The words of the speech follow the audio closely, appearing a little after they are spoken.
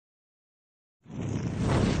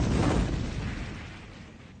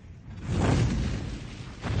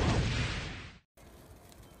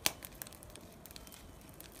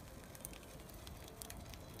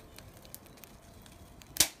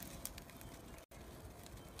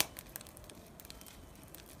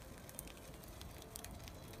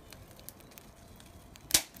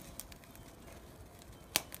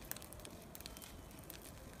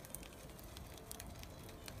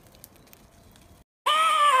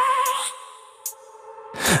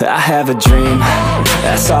I have a dream,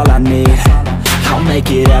 that's all I need. I'll make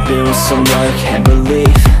it happen with some work and belief.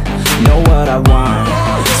 Know what I want,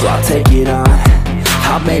 so I'll take it on.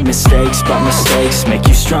 I've made mistakes, but mistakes make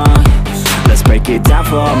you strong. Let's break it down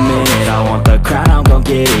for a minute. I want the crown, I'm gon'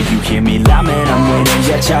 get it. You hear me loud, man, I'm winning.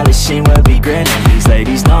 Yeah, Charlie Sheen will be grinning. These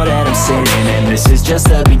ladies know that I'm sinning, and this is just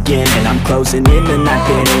the beginning. I'm closing in the night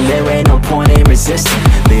inning. There ain't no point in resisting.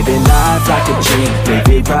 Living life like a dream, live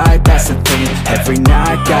it right, that's the thing. Every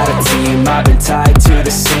night got a team, I've been tied to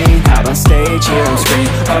the scene. Out on stage, here I'm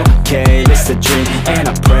screaming, okay, it's a dream. And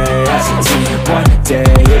I pray as a team, one day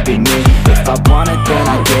it'll be me. If I want it, then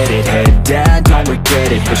I get it. Head down, don't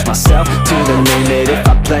regret it. Push myself to the limit. If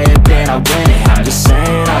I play it, then I win it. I'm just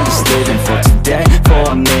saying, I'm just living for today.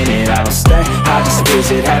 For a minute, I don't stay, I just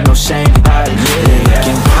visit. Have no shame, I admit it.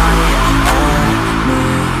 Looking right at me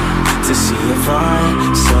to see if I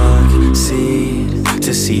succeed,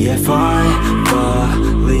 to see if I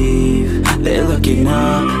believe. They're looking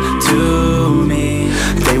up to me.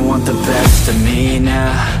 They want the best of me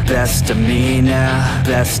now, best of me now,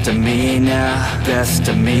 best of me now, best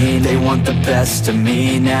of me. They want the best of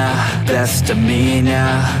me now, best of me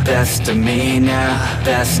now, best of me now,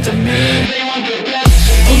 best of me. They want the best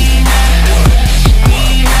of me now.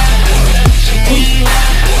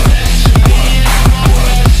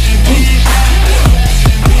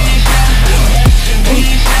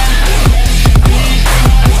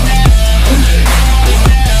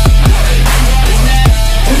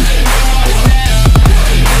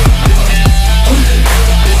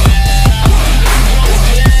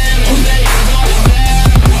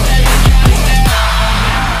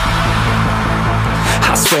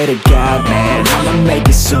 Swear to God, man, I'ma make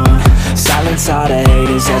it soon. Silence all the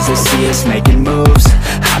haters as they see us making moves.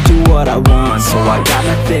 I do what I want, so I got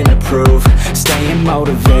nothing to prove. Staying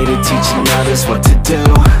motivated, teaching others what to do.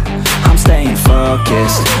 I'm staying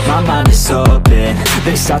focused, my mind is open.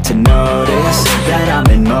 They start to notice that I'm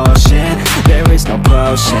in motion. There is no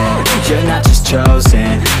potion, you're not just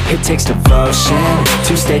chosen. It takes devotion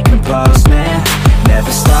to stay composed, man.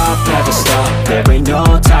 Never stop, there ain't no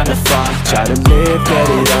time to fall. Try to live, get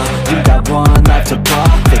it up, you got one life to ball.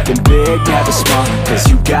 Thinking big, never small, cause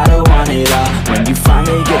you gotta want it all. When you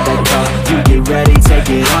finally get that call, you get ready, take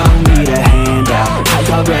it on. Need a handout, I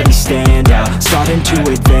already stand out. Starting to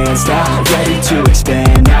advance now, ready to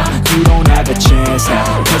expand now. You don't have a chance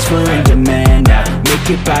now, cause we're in demand now. Make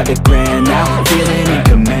it by the grand now, feeling in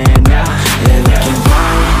command now. They're looking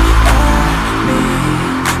right at me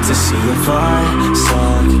to see if I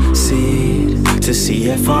succeed, to see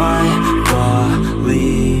if I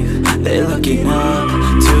believe. They're looking up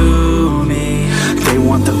to me. They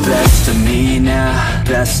want the best of me now,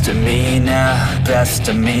 best of me now, best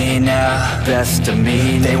of me now, best of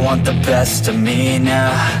me. They want the best of me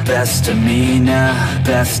now, best of me now,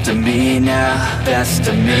 best of me now, best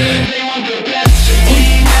of me. They want the best of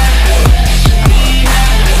me now.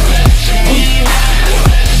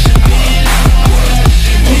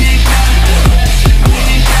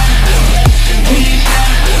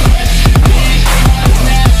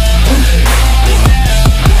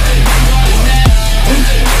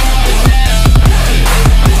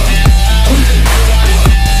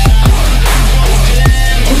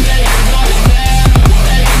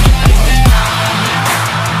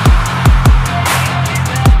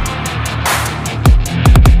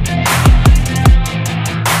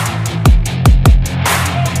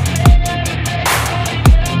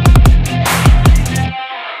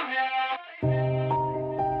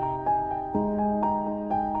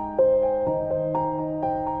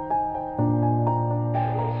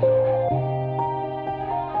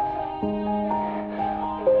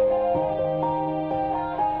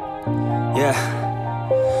 Yeah,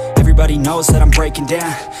 everybody knows that I'm breaking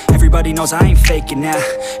down. Everybody knows I ain't faking now.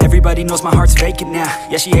 Everybody knows my heart's vacant now.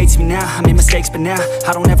 Yeah, she hates me now, I made mistakes, but now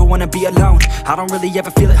I don't ever wanna be alone. I don't really ever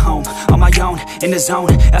feel at home, on my own, in the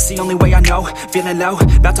zone. That's the only way I know, feeling low,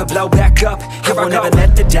 about to blow back up. Here I won't ever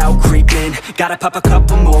let the doubt creep in. Gotta pop a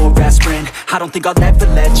couple more aspirin. I don't think I'll ever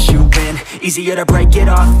let you in. Easier to break it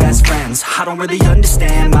off best friends. I don't really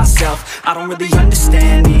understand myself, I don't really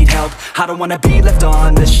understand, need help. I don't wanna be left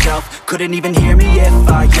on the shelf. Couldn't even hear me if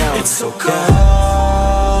I yelled. It's so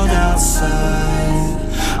cold outside,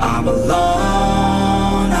 I'm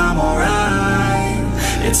alone, I'm alright.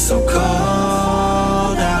 It's so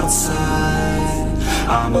cold outside,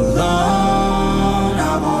 I'm alone,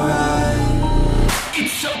 I'm alright.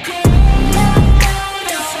 It's so cold.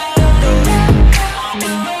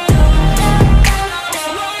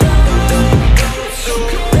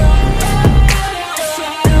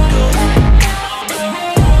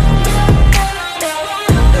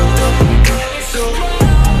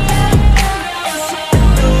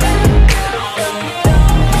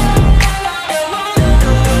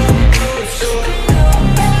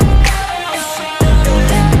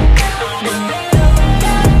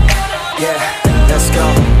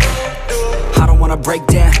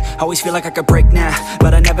 breakdown. Always feel like I could break now,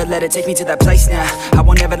 but I never let it take me to that place now. I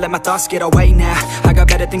won't ever let my thoughts get away now. I got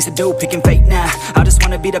better things to do, picking fate now. I just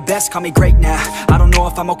wanna be the best, call me great now. I don't know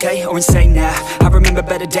if I'm okay or insane now. I remember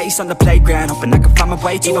better days on the playground, hoping I can find my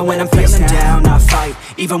way to even when I'm feeling down. I fight,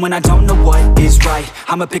 even when I don't know what is right.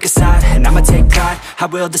 I'ma pick a side, and I'ma take pride. I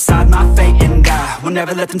will decide my fate, and I will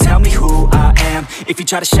never let them tell me who I am. If you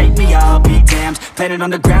try to shake me, I'll be damned. Planet on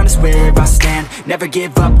the ground is where I stand. Never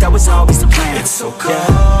give up, that was always the plan. It's so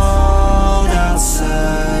cold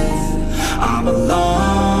outside, I'm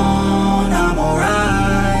alone, I'm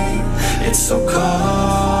alright. It's so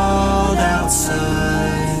cold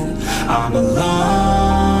outside, I'm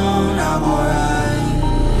alone, I'm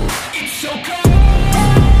alright. It's so cold.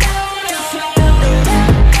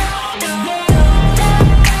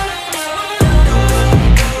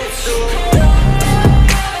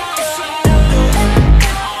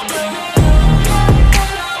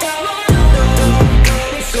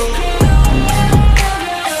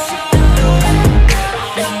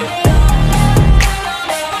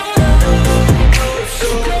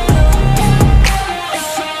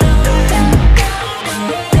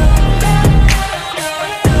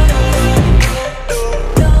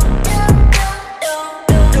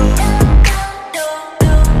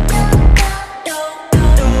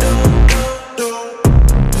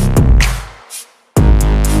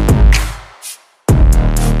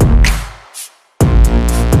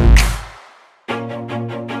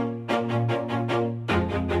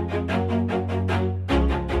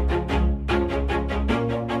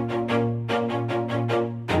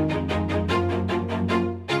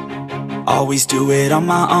 Always do it on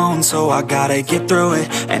my own, so I gotta get through it.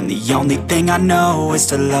 And the only thing I know is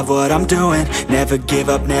to love what I'm doing. Never give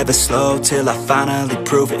up, never slow, till I finally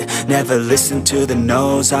prove it. Never listen to the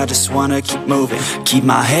no's, I just wanna keep moving. Keep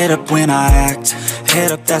my head up when I act,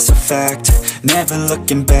 head up, that's a fact. Never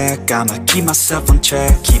looking back, I'ma keep myself on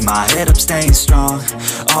track. Keep my head up, staying strong,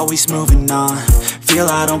 always moving on. Feel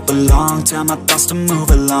I don't belong, tell my thoughts to move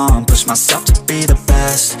along. Push myself to be the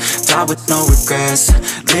best, die with no regrets.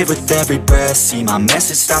 Live with every breath, see my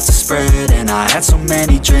message start to spread. And I had so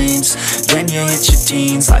many dreams, then you hit your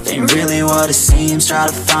teens. Life ain't really what it seems, try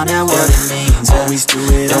to find out what it means. Always do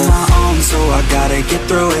it on my own, so I gotta get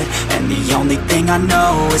through it. And the only thing I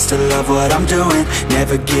know is to love what I'm doing.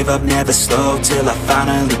 Never give up, never slow, till I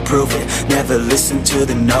finally prove it. Never listen to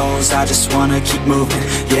the no's, I just wanna keep moving.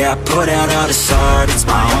 Yeah, I put out all this art, it's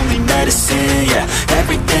my only medicine. Yeah,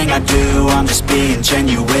 everything I do, I'm just being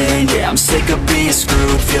genuine. Yeah, I'm sick of being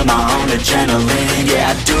screwed, feel my own adrenaline.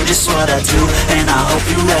 Yeah, I do just what I do, and I hope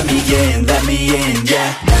you let me in,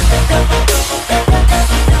 yeah.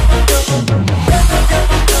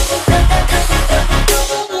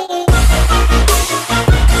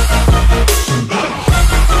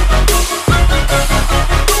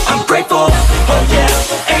 I'm grateful, oh yeah,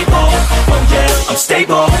 able, oh yeah, I'm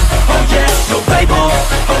stable, oh yeah, no label,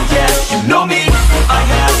 oh yeah, you know me, I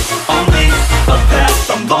have only a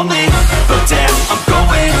path, I'm lonely, but damn, I'm going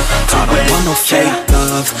to win. I don't want no fake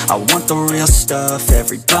love, I want the real stuff.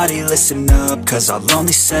 Everybody listen up, cause I'll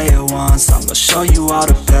only say it once. I'm gonna show you all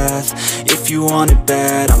the path, if you want it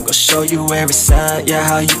bad. I'm gonna show you where it's at, yeah,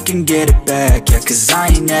 how you can get it back. Yeah, cause I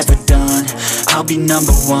ain't never done, I'll be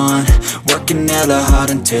number one. Working hella hard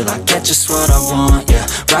until I get just what I want, yeah.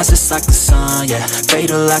 Rises like the sun, yeah,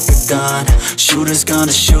 fatal like a gun. Shooters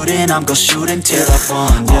gonna shoot and I'm gonna shoot until I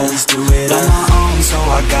won, yeah. Always do it on my own, so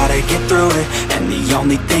I gotta get through it. And the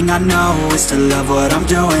only thing I know is to love what I'm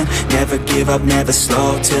doing. Never give up, never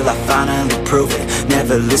slow, till I finally prove it.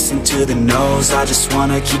 Never listen to the no's, I just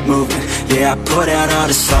wanna keep moving. Yeah, I put out all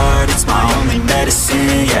this art, it's my only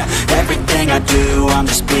medicine. Yeah, everything I do, I'm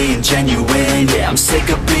just being genuine. Yeah, I'm sick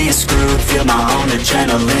of being screwed, feel my own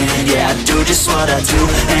adrenaline. Yeah, I do just what I do,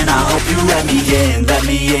 and I hope you let me in,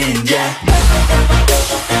 yeah.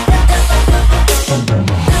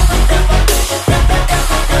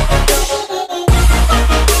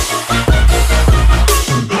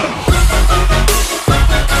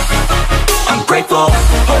 I'm grateful,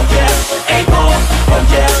 oh yeah, able, oh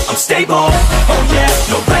yeah, I'm stable, oh yeah,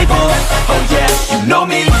 no label, oh yeah, you know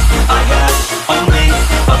me, I have only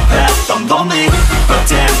a path, I'm lonely, but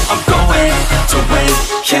damn, I'm going to win,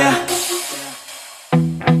 yeah.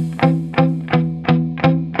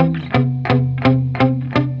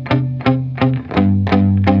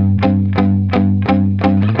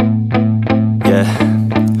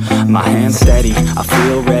 My hands steady, I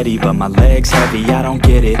feel ready, but my legs heavy, I don't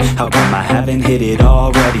get it. How come I haven't hit it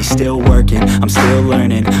already? Still working, I'm still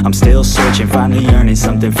learning, I'm still searching, finally earning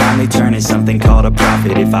something, finally turning something called a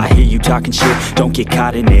profit. If I hear you talking shit, don't get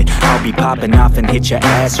caught in it. I'll be popping off and hit your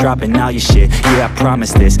ass, dropping all your shit. Yeah, I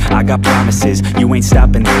promise this, I got promises, you ain't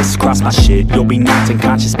stopping this. Cross my shit, you'll be knocked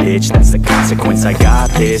unconscious, bitch. That's the consequence, I got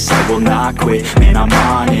this, I will not quit. Man, I'm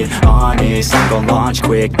on it, honest, I'm gon' launch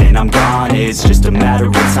quick, then I'm gone. It's just a matter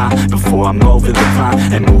of time before I'm over the climb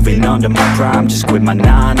and moving under my prime. Just quit my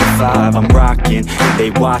 9 to 5, I'm rocking and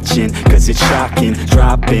they watching, cause it's shocking.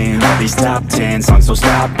 Dropping all these top 10 songs, so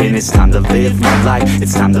stopping. It's time to live my life,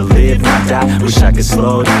 it's time to live, not die. Wish I could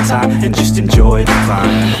slow down time and just enjoy the climb.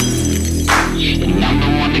 And I'm the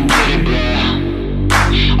one to get it,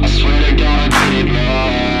 bro. I swear to God I get it,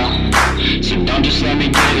 bro. So don't just let me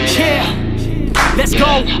get it. Yeah, let's go.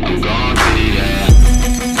 I'm gon' get it, yeah.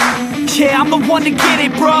 Yeah, I'm the one to get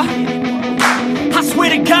it, bruh. I swear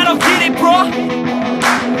to God I'll get it, bruh.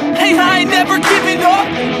 Hey, I ain't never giving up.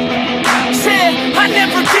 Yeah, I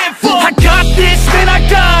never give up. I got this, man, I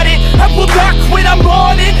got it. I will not quit, I'm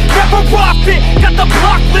on it. Never off it. Got the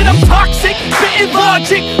block lit, I'm toxic. Spitting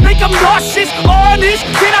logic, make them nauseous. Honest,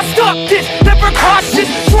 can I stop this? Never cautious,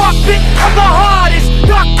 drop it. I'm the hardest.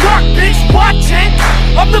 Knock, knock, bitch, watch it.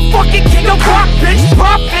 I'm the fucking king of rock, bitch.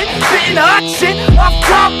 Profit, spitting hot shit. Off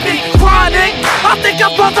topic, chronic. I think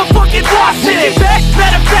I'm motherfucking lost it. Take it back,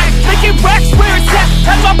 matter of fact, making racks where it's at.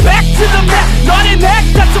 Have my back to the mat, not an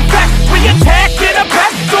act, that's a fact. We attack in a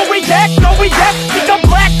back, don't react, no react. Think I'm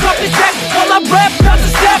black, off his back, while I rap, bounce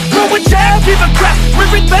a step. Throw a jab, give a crap,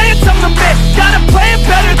 we're advanced, I'm the man. Got a plan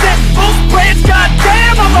better than most brands,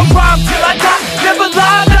 goddamn. I'ma rhyme till I die, never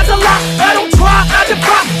lie, that's a lie. I don't try, I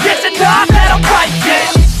defy, get denied that I'm right,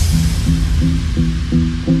 yeah.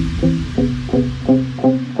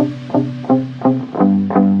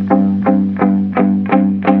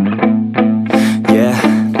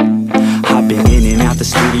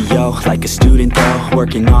 Like a student though,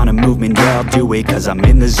 working on a movement, yeah, I'll do it cause I'm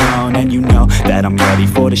in the zone. And you know that I'm ready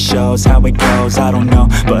for the shows. How it goes, I don't know,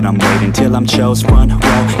 but I'm waiting till I'm chose. Front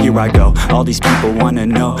row, here I go. All these people wanna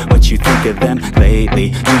know what you think of them lately.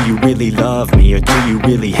 Do you really love me, or do you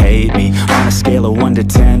really hate me? On a scale of 1 to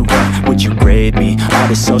 10, what would you grade me? All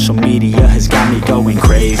this social media has got me going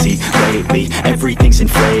crazy lately. Everything's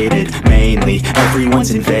inflated, mainly,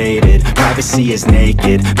 everyone's invaded. Privacy is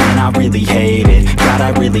naked, man, I really hate it. God, I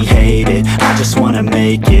really hate it. I just wanna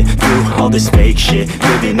make it through all this fake shit.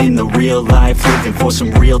 Living in the real life, living for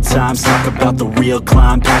some real times. Talk about the real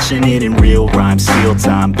climb, passionate in real rhymes. Steal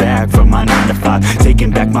time back from my 9 to 5,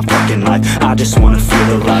 taking back my fucking life. I just wanna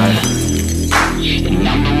feel alive. And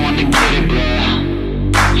I'm the one to get it, bro.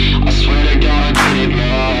 I swear to God I get it,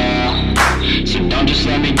 bro. So don't just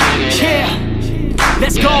let me get it. Yeah,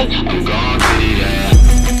 let's go. I'm gon' get it, yeah.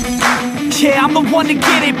 Yeah, I'm the one to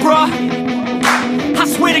get it, bruh. I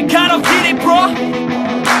swear to God I'll get it, bruh.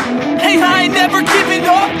 Hey, I ain't never giving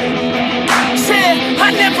up. Yeah, I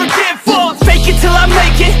never give up. Fake it till I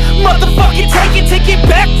make it, motherfucking take it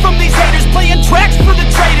back from these haters. Playing tracks for the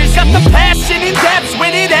traitors. Got the passion in depths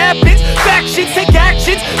when it happens. Factions take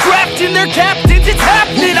actions, drafting their captains. It's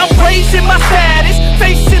happening, I'm raising my status,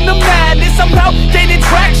 facing the madness. I'm out gaining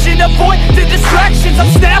traction, avoid the distractions. I'm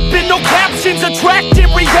snapping, no captions, attracting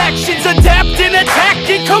reactions. Adapting,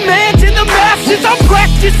 attacking, commanding the masses. I'm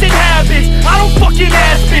practicing habits, I don't fucking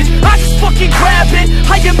ask bitch, I just fucking grab it.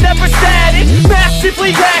 I am never static,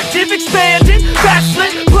 massively active, expanding,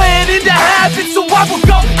 backslid, planning to have it. So I will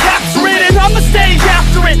go capture it, and I'ma stay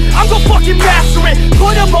after it. I'm gon' fucking master it,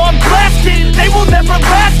 put them on blast it. They will never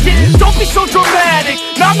last it, don't be so dramatic.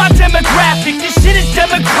 Not my demographic, this shit is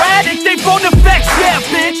democratic. They phone effects, yeah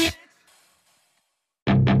bitch.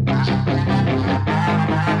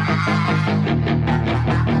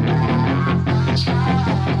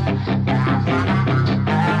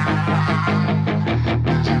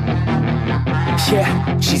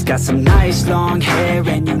 Yeah, she's got some nice long hair,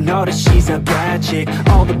 and you know that she's a bad chick.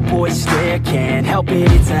 All the boys stare, can't help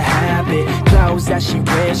it, it's a habit. Clothes that she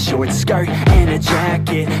wears, short skirt and a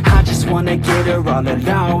jacket. I just wanna get her all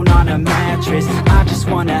alone on a mattress. I just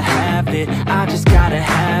wanna have it, I just gotta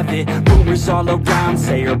have it. Rumors all around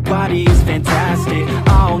say her body is fantastic.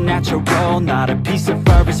 All natural, not a piece of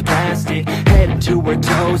fur is plastic. Head to her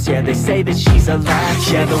toes, yeah, they say that she's a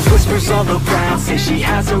latch. Yeah, the whispers all around say she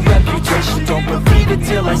has a reputation. Don't believe it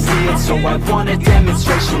till I see it, so I want a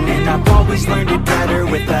demonstration. And I've always learned it better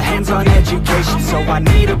with a hands-on education. So I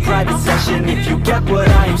need a private session if you get what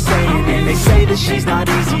I am saying. And they say that she's not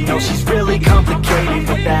easy, no, she's really complicated.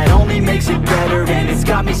 But that only makes it better, and it's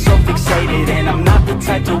got me so fixated. And I'm not the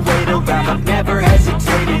type to wait around, I've never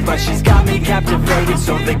hesitated. But she's got me captivated,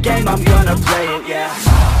 so the game, I'm gonna play it, yeah.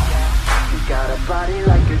 She's got a body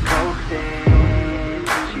like a coke thing.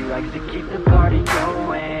 She likes to keep the party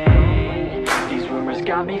going. These rumors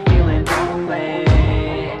got me feeling lonely.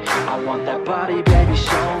 I want that body, baby,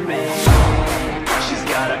 show me. She's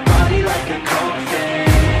got a body like a coke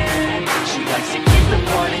thing. She likes to keep the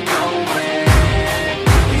party going.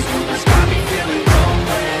 These rumors got me feeling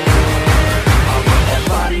lonely. I want that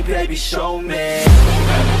body, baby, show me.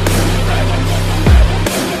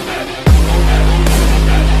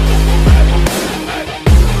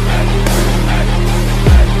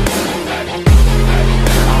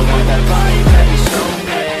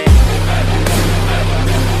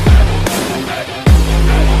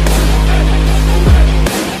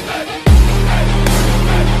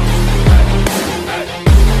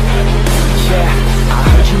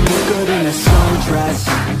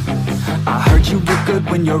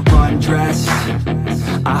 When you're undressed,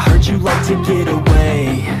 I heard you like to get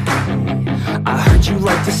away. I heard you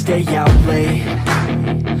like to stay out late.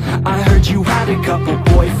 I heard you had a couple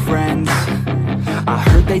boyfriends. I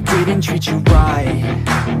heard they didn't treat you right.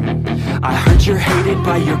 I heard you're hated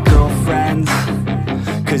by your girlfriends,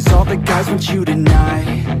 'cause all the guys want you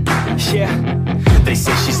tonight. Yeah, they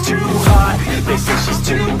say she's too hot, they say she's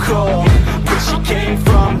too cold. Where she came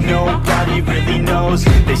from, nobody really knows.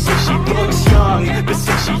 They say she looks young, but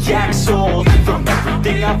say she acts old. From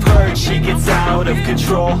everything I've heard, she gets out of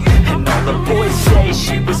control. And all the boys say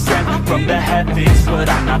she was sent from the heavens, but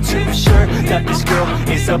I'm not too sure that this girl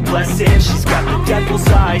is a blessing. She's got the devil's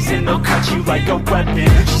eyes and they'll cut you like a weapon.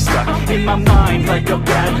 She's stuck in my mind like a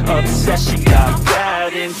bad obsession. Got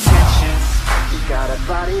bad intentions. She's got a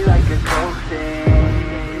body like a coke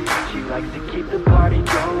thing. She likes to keep the party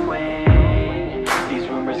going. These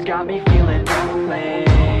rumors got me feeling lonely.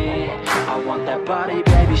 I want that body,